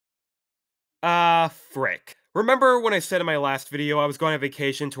Frick. Remember when I said in my last video I was going on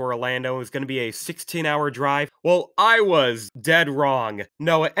vacation to Orlando and it was going to be a 16-hour drive? Well, I was dead wrong.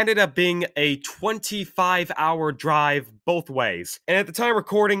 No, it ended up being a 25-hour drive both ways. And at the time of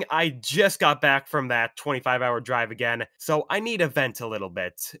recording, I just got back from that 25-hour drive again, so I need to vent a little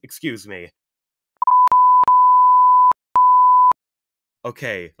bit. Excuse me.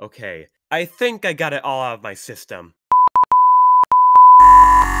 Okay. I think I got it all out of my system.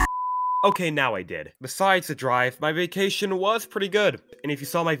 Okay, now I did. Besides the drive, my vacation was pretty good. And if you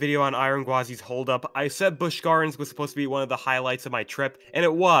saw my video on Iron Gwazi's holdup, I said Busch Gardens was supposed to be one of the highlights of my trip, and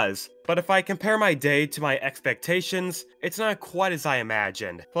it was. But if I compare my day to my expectations, it's not quite as I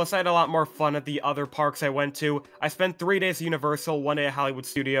imagined. Plus, I had a lot more fun at the other parks I went to. I spent 3 days at Universal, 1 day at Hollywood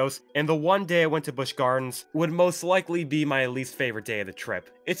Studios, and the 1 day I went to Busch Gardens would most likely be my least favorite day of the trip.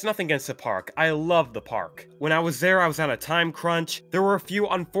 It's nothing against the park. I love the park. When I was there, I was on a time crunch. There were a few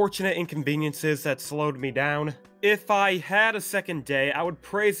unfortunate inconveniences that slowed me down. If I had a second day, I would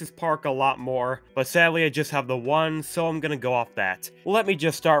praise this park a lot more, but sadly I just have the one, so I'm gonna go off that. Let me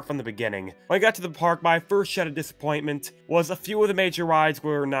just start from the beginning. When I got to the park, my first shed of disappointment was a few of the major rides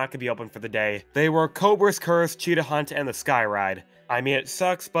were not gonna be open for the day. They were Cobra's Curse, Cheetah Hunt, and the Sky Ride. I mean, it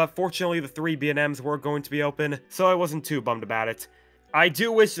sucks, but fortunately the 3 B&Ms were going to be open, so I wasn't too bummed about it. I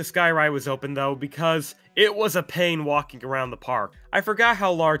do wish the Sky Ride was open though, because it was a pain walking around the park. I forgot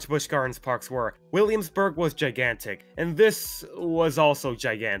how large Busch Gardens parks were. Williamsburg was gigantic, and this was also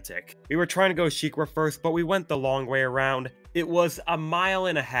gigantic. We were trying to go SheiKra first, but we went the long way around. It was 1.5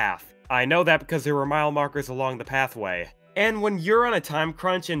 miles. I know that because there were mile markers along the pathway. And when you're on a time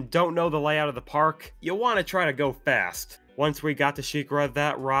crunch and don't know the layout of the park, you want to try to go fast. Once we got to SheiKra,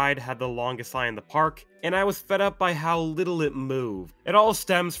 that ride had the longest line in the park, and I was fed up by how little it moved. It all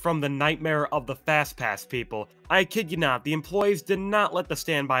stems from the nightmare of the Fast Pass people. I kid you not, the employees did not let the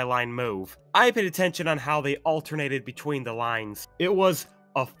standby line move. I paid attention on how they alternated between the lines. It was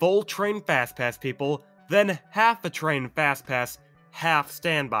a full train Fast Pass people, then half a train Fast Pass, half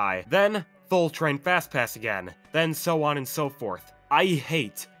standby, then full train Fast Pass again, then so on and so forth. I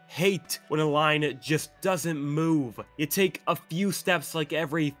hate when a line just doesn't move. You take a few steps like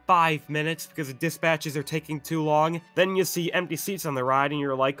every 5 minutes because the dispatches are taking too long. Then you see empty seats on the ride and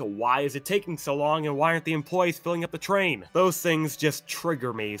you're like, why is it taking so long and why aren't the employees filling up the train? Those things just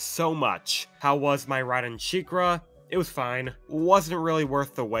trigger me so much. How was my ride in SheiKra? It was fine. Wasn't really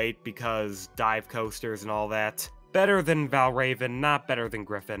worth the wait because dive coasters and all that. Better than Valraven, not better than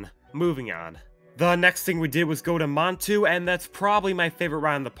Griffin. Moving on. The next thing we did was go to Montu, and that's probably my favorite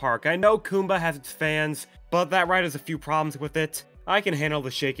ride in the park. I know Kumba has its fans, but that ride has a few problems with it. I can handle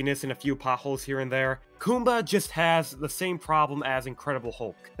the shakiness and a few potholes here and there. Kumba just has the same problem as Incredible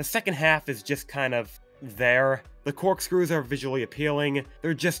Hulk. The second half is just kind of there. The corkscrews are visually appealing,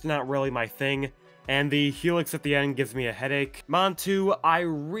 they're just not really my thing. And the helix at the end gives me a headache. Montu, I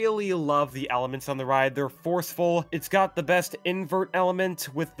really love the elements on the ride. They're forceful. It's got the best invert element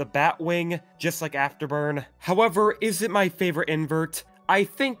with the Batwing, just like Afterburn. However, is it my favorite invert? I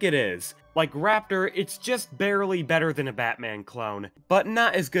think it is. Like Raptor, it's just barely better than a Batman clone, but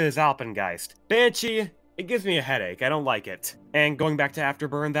not as good as Alpengeist. Banshee, it gives me a headache. I don't like it. And going back to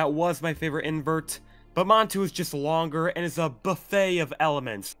Afterburn, that was my favorite invert. But Montu is just longer and is a buffet of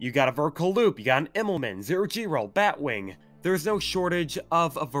elements. You got a vertical loop, you got an Immelman, Zero G-Roll, Batwing. There's no shortage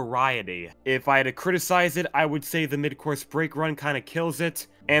of a variety. If I had to criticize it, I would say the mid-course brake run kinda kills it,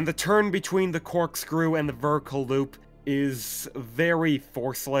 and the turn between the corkscrew and the vertical loop is very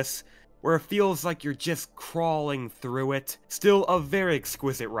forceless, where it feels like you're just crawling through it. Still a very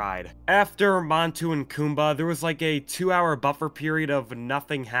exquisite ride. After Montu and Kumba, there was like a 2-hour buffer period of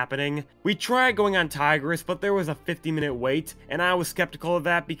nothing happening. We tried going on Tigris, but there was a 50-minute wait, and I was skeptical of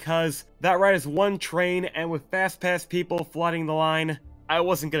that because that ride is one train, and with Fast Pass people flooding the line, I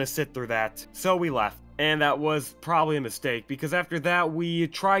wasn't gonna sit through that, so we left. And that was probably a mistake, because after that we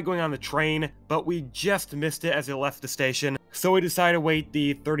tried going on the train, but we just missed it as it left the station. So we decided to wait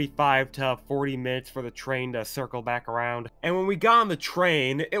the 35 to 40 minutes for the train to circle back around. And when we got on the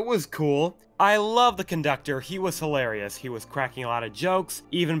train, it was cool. I love the conductor, he was hilarious. He was cracking a lot of jokes,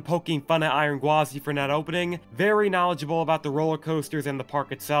 even poking fun at Iron Gwazi for not opening. Very knowledgeable about the roller coasters and the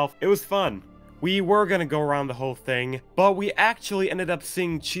park itself. It was fun. We were gonna go around the whole thing, but we actually ended up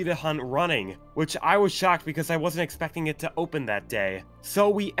seeing Cheetah Hunt running, which I was shocked because I wasn't expecting it to open that day. So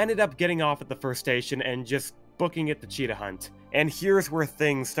we ended up getting off at the first station and just booking it to Cheetah Hunt. And here's where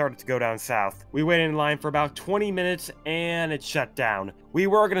things started to go down south. We waited in line for about 20 minutes and it shut down. We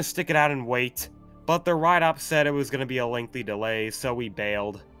were gonna stick it out and wait, but the ride-up said it was gonna be a lengthy delay, so we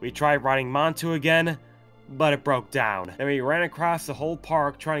bailed. We tried riding Montu again, but it broke down. Then we ran across the whole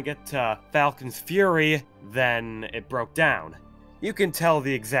park trying to get to Falcon's Fury, then it broke down. You can tell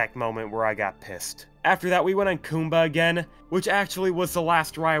the exact moment where I got pissed. After that, we went on Kumba again, which actually was the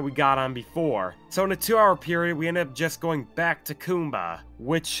last ride we got on before. So in a 2-hour period, we ended up just going back to Kumba,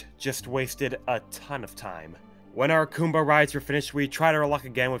 which just wasted a ton of time. When our Kumba rides were finished, we tried our luck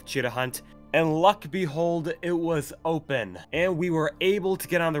again with Cheetah Hunt, and luck behold, it was open, and we were able to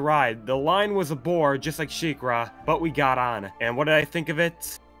get on the ride. The line was a bore, just like Sheikra, but we got on. And what did I think of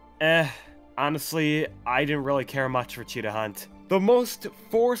it? Honestly, I didn't really care much for Cheetah Hunt. The most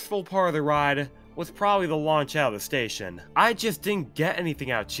forceful part of the ride was probably the launch out of the station. I just didn't get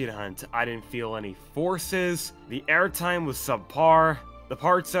anything out of Cheetah Hunt. I didn't feel any forces, the airtime was subpar, the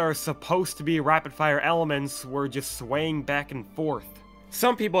parts that are supposed to be rapid-fire elements were just swaying back and forth.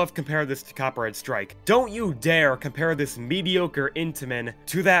 Some people have compared this to Copperhead Strike. Don't you dare compare this mediocre Intamin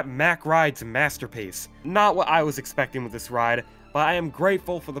to that Mack Ride's masterpiece. Not what I was expecting with this ride, but I am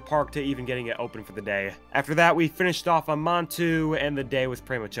grateful for the park to even getting it open for the day. After that, we finished off on Montu, and the day was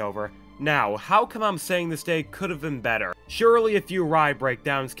pretty much over. Now, how come I'm saying this day could have been better? Surely a few ride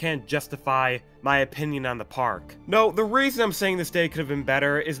breakdowns can't justify my opinion on the park. No, the reason I'm saying this day could have been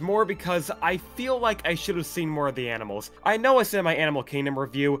better is more because I feel like I should have seen more of the animals. I know I said in my Animal Kingdom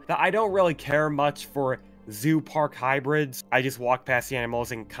review that I don't really care much for zoo park hybrids. I just walk past the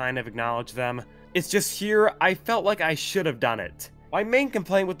animals and kind of acknowledge them. It's just here, I felt like I should have done it. My main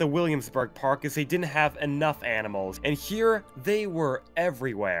complaint with the Williamsburg Park is they didn't have enough animals, and here, they were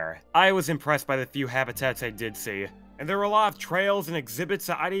everywhere. I was impressed by the few habitats I did see, and there were a lot of trails and exhibits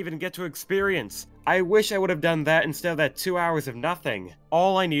that I didn't even get to experience. I wish I would have done that instead of that 2 hours of nothing.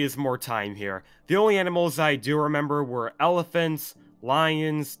 All I need is more time here. The only animals I do remember were elephants,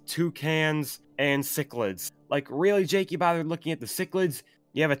 lions, toucans, and cichlids. Like, really, Jake, you bothered looking at the cichlids?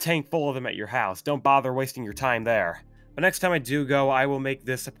 You have a tank full of them at your house. Don't bother wasting your time there. But next time I do go, I will make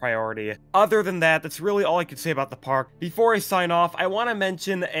this a priority. Other than that, that's really all I could say about the park. Before I sign off, I want to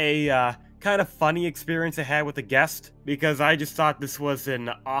mention a kind of funny experience I had with a guest, because I just thought this was an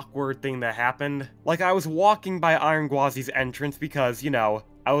awkward thing that happened. Like, I was walking by Iron Gwazi's entrance because, you know,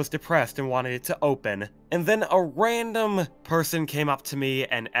 I was depressed and wanted it to open. And then a random person came up to me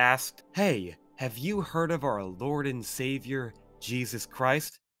and asked, "Hey, have you heard of our Lord and Savior, Jesus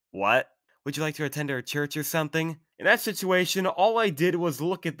Christ?" What? Would you like to attend our church or something? In that situation, all I did was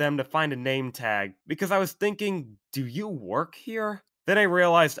look at them to find a name tag, because I was thinking, do you work here? Then I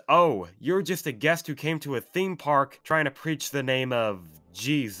realized, oh, you're just a guest who came to a theme park trying to preach the name of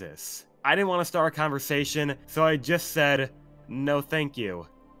Jesus. I didn't want to start a conversation, so I just said, no thank you,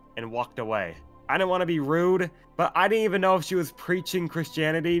 and walked away. I didn't want to be rude, but I didn't even know if she was preaching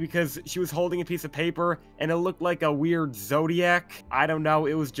Christianity because she was holding a piece of paper and it looked like a weird zodiac. I don't know,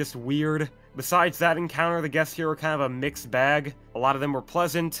 it was just weird. Besides that encounter, the guests here were kind of a mixed bag. A lot of them were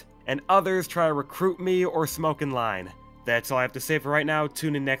pleasant, and others try to recruit me or smoke in line. That's all I have to say for right now.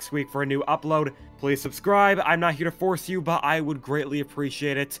 Tune in next week for a new upload. Please subscribe. I'm not here to force you, but I would greatly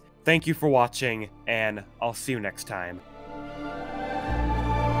appreciate it. Thank you for watching, and I'll see you next time.